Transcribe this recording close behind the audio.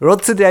Road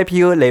to the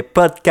IPO, les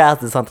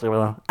podcasts des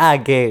entrepreneurs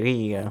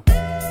aguerris.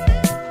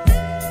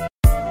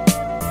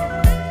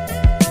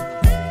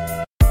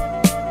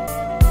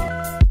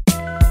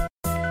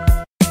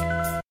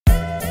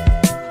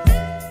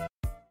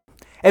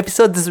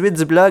 Épisode 18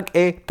 du blog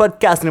et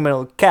podcast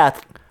numéro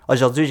 4.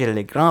 Aujourd'hui, j'ai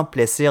le grand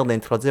plaisir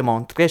d'introduire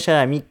mon très cher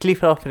ami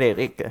Clifford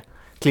Frédéric.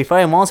 Clifford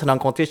et moi, on s'est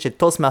rencontrés chez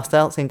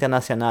Toastmasters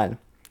International.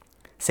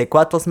 C'est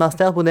quoi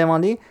Toastmasters, vous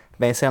demandez?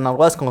 Ben, c'est un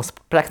endroit où on se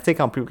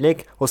pratique en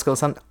public, où on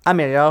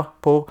s'améliore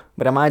pour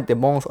vraiment être de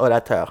bons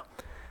orateurs.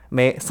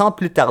 Mais sans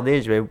plus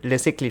tarder, je vais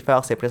laisser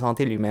Clifford se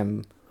présenter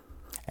lui-même.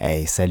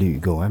 Hey, salut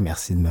Hugo,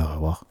 merci de me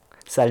revoir.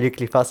 Salut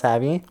Clifford, ça va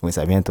bien? Oui,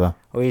 ça va bien toi?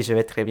 Oui, je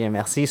vais très bien,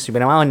 merci. Je suis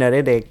vraiment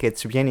honoré que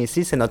tu viennes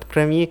ici. C'est notre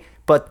premier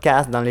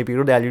podcast dans les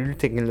bureaux de la Lulu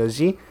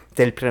Technologie.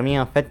 C'était le premier,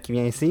 en fait, qui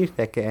vient ici,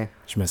 fait que...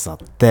 Je me sens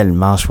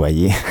tellement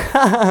choyé.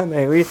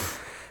 Ben oui.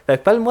 Fait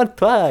que parle-moi de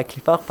toi,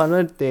 Clifford,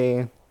 parle-moi de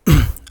tes...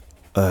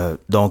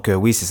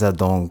 Oui, c'est ça.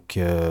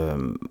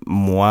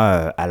 Moi,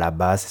 à la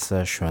base, c'est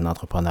ça, je suis un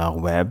entrepreneur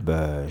web.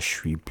 Je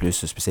suis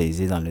plus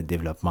spécialisé dans le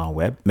développement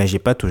web, mais j'ai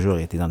pas toujours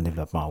été dans le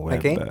développement web.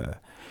 Okay.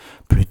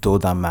 Plutôt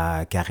dans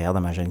ma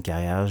jeune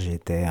carrière,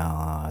 j'étais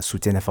en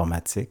soutien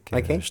informatique.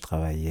 Okay. Je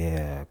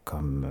travaillais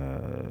comme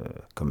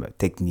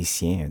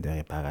technicien de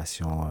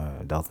réparation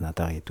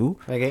d'ordinateurs et tout.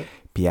 Okay.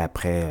 Puis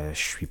après, je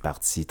suis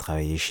parti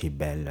travailler chez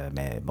Bell.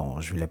 Mais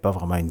bon, je voulais pas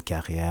vraiment une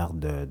carrière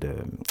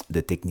de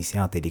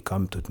technicien en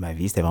télécom toute ma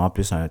vie. C'était vraiment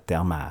plus un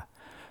terme à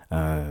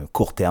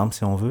court terme,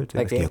 si on veut.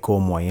 Parce qu'il y a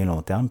court, moyen,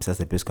 long terme. Puis ça,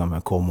 c'est plus comme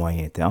un court,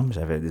 moyen terme.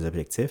 J'avais des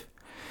objectifs.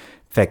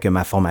 Fait que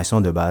ma formation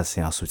de base,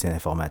 c'est en soutien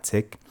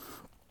informatique.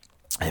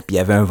 Et puis, il y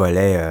avait un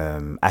volet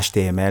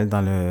HTML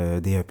dans le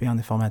DEP en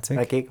informatique.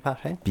 OK,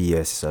 parfait. Puis,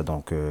 c'est ça.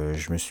 Donc,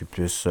 je me suis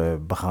plus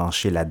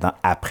branché là-dedans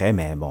après,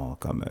 mais bon,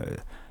 comme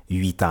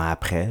 8 ans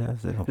après.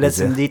 Là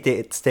tu me dis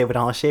tu t'es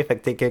branché, fait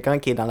que t'es quelqu'un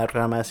qui est dans la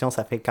programmation,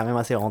 ça fait quand même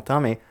assez longtemps,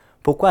 mais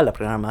pourquoi la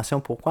programmation?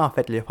 Pourquoi, en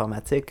fait,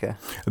 l'informatique?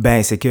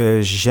 Ben, c'est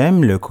que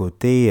j'aime le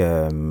côté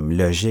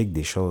logique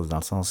des choses, dans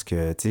le sens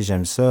que, tu sais,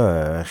 j'aime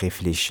ça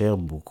réfléchir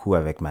beaucoup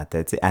avec ma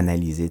tête, tu sais,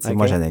 analyser. Tu sais,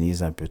 moi,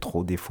 j'analyse un peu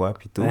trop des fois,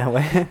 puis tout.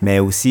 Ouais. Mais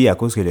aussi, à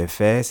cause que le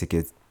fait, c'est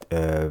que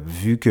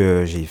vu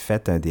que j'ai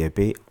fait un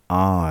DEP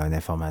en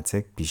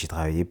informatique, puis j'ai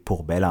travaillé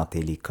pour Bell en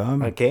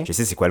télécom, je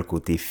sais c'est quoi le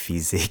côté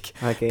physique.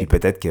 Puis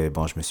peut-être que,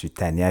 bon, je me suis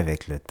tanné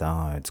avec le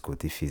temps du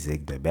côté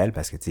physique de Bell,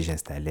 parce que, tu sais,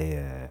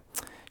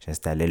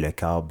 j'installais le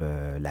câble,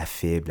 la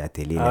fibre, la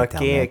télé,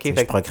 l'Internet.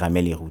 Je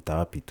programmais les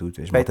routeurs puis tout.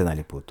 Je montais dans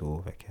les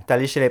poteaux. T'es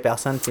allé chez les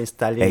personnes qui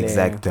installaient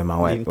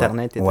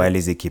l'Internet et tout. Ouais,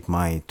 les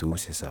équipements et tout,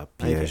 c'est ça.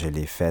 Puis je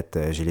l'ai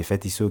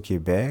fait ici au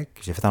Québec.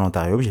 J'ai fait en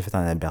Ontario, puis j'ai fait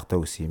en Alberta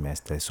aussi, mais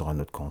c'était sur un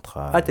autre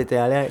contrat. Ah, t'es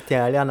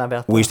allé en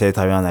Alberta? Oui, j'étais allé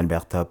travailler en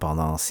Alberta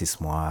pendant 6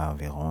 mois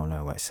environ.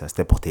 Là. Ouais, ça,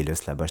 c'était pour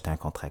TELUS là-bas. J'étais un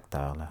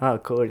contracteur. Là, ah,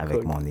 cool,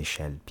 avec mon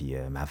échelle puis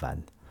ma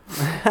vanne.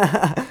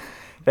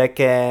 fait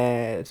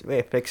que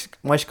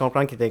moi, je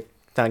comprends que t'es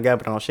un gars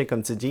branché,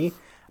 comme tu dis.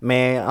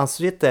 Mais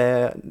ensuite,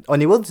 au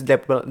niveau du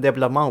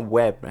développement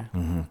web,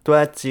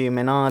 toi,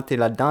 maintenant, tu es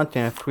là-dedans, tu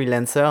es un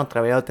freelancer, un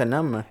travailleur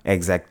autonome.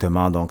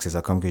 Exactement. Donc, c'est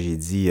ça, comme que j'ai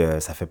dit,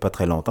 ça fait pas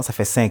très longtemps. Ça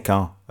fait 5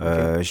 ans.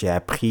 J'ai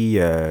appris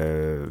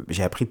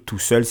tout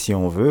seul, si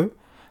on veut,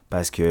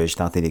 parce que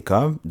j'étais en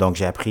télécom. Donc,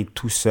 j'ai appris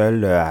tout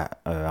seul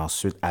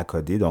ensuite à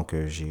coder. Donc,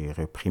 j'ai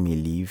repris mes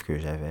livres que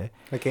j'avais.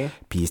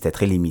 Puis, c'était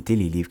très limité,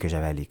 les livres que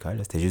j'avais à l'école.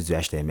 C'était juste du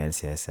HTML,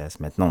 CSS.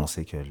 Maintenant, on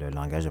sait que le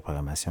langage de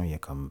programmation, il y a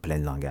comme plein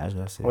de langages.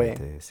 Là.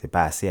 C'est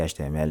pas assez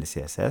HTML,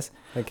 CSS.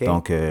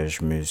 Donc,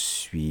 je me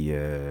suis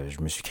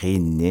créé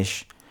une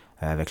niche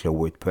avec le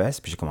WordPress,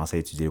 puis j'ai commencé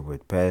à étudier le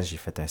WordPress, j'ai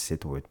fait un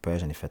site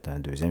WordPress, j'en ai fait un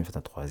deuxième, j'ai fait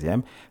un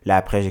troisième. Là,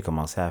 après, j'ai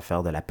commencé à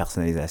faire de la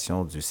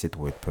personnalisation du site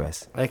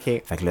WordPress.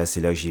 Fait que là,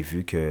 c'est là que j'ai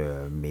vu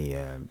que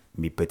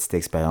mes petites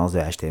expériences de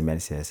HTML,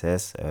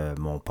 CSS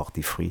m'ont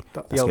porté fruit.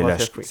 Parce que là,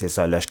 c'est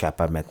ça, là, je suis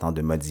capable maintenant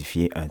de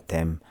modifier un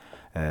thème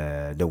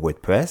de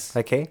WordPress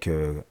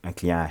qu'un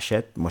client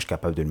achète. Moi, je suis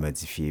capable de le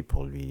modifier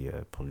pour lui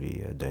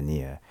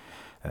donner...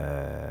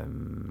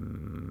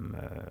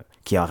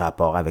 qui est en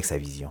rapport avec sa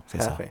vision, c'est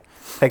ça.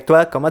 Fait que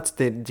toi, comment tu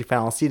te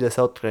différencies de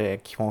ceux autres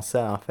qui font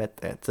ça, en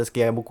fait? Parce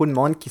qu'il y a beaucoup de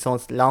monde qui se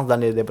lance dans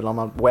le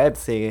développement web,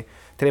 c'est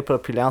très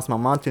populaire en ce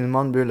moment, tout le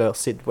monde veut leur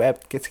site web.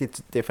 Qu'est-ce que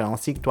tu te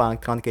différencies, toi, en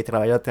tant que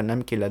travailleur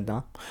autonome qui est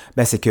là-dedans?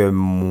 Ben, c'est que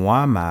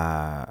moi,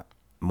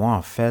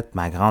 en fait,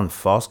 ma grande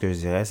force, que je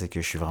dirais, c'est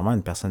que je suis vraiment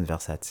une personne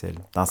versatile.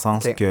 Dans le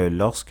sens que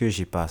lorsque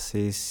j'ai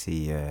passé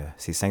ces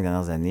 5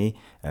 dernières années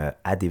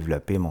à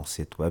développer mon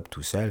site web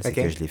tout seul, c'est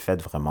que je l'ai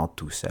fait vraiment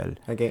tout seul.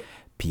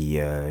 Puis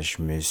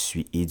je me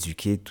suis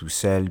éduqué tout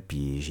seul,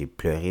 puis j'ai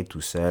pleuré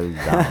tout seul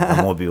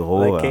dans mon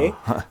bureau,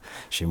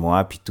 chez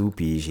moi, puis tout.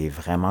 Puis je me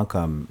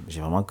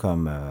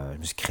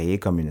suis créé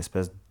comme une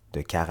espèce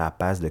de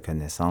carapace de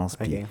connaissances.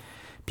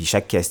 Puis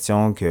chaque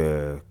question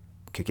que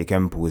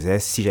quelqu'un me posait,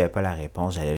 si j'avais pas la réponse, j'allais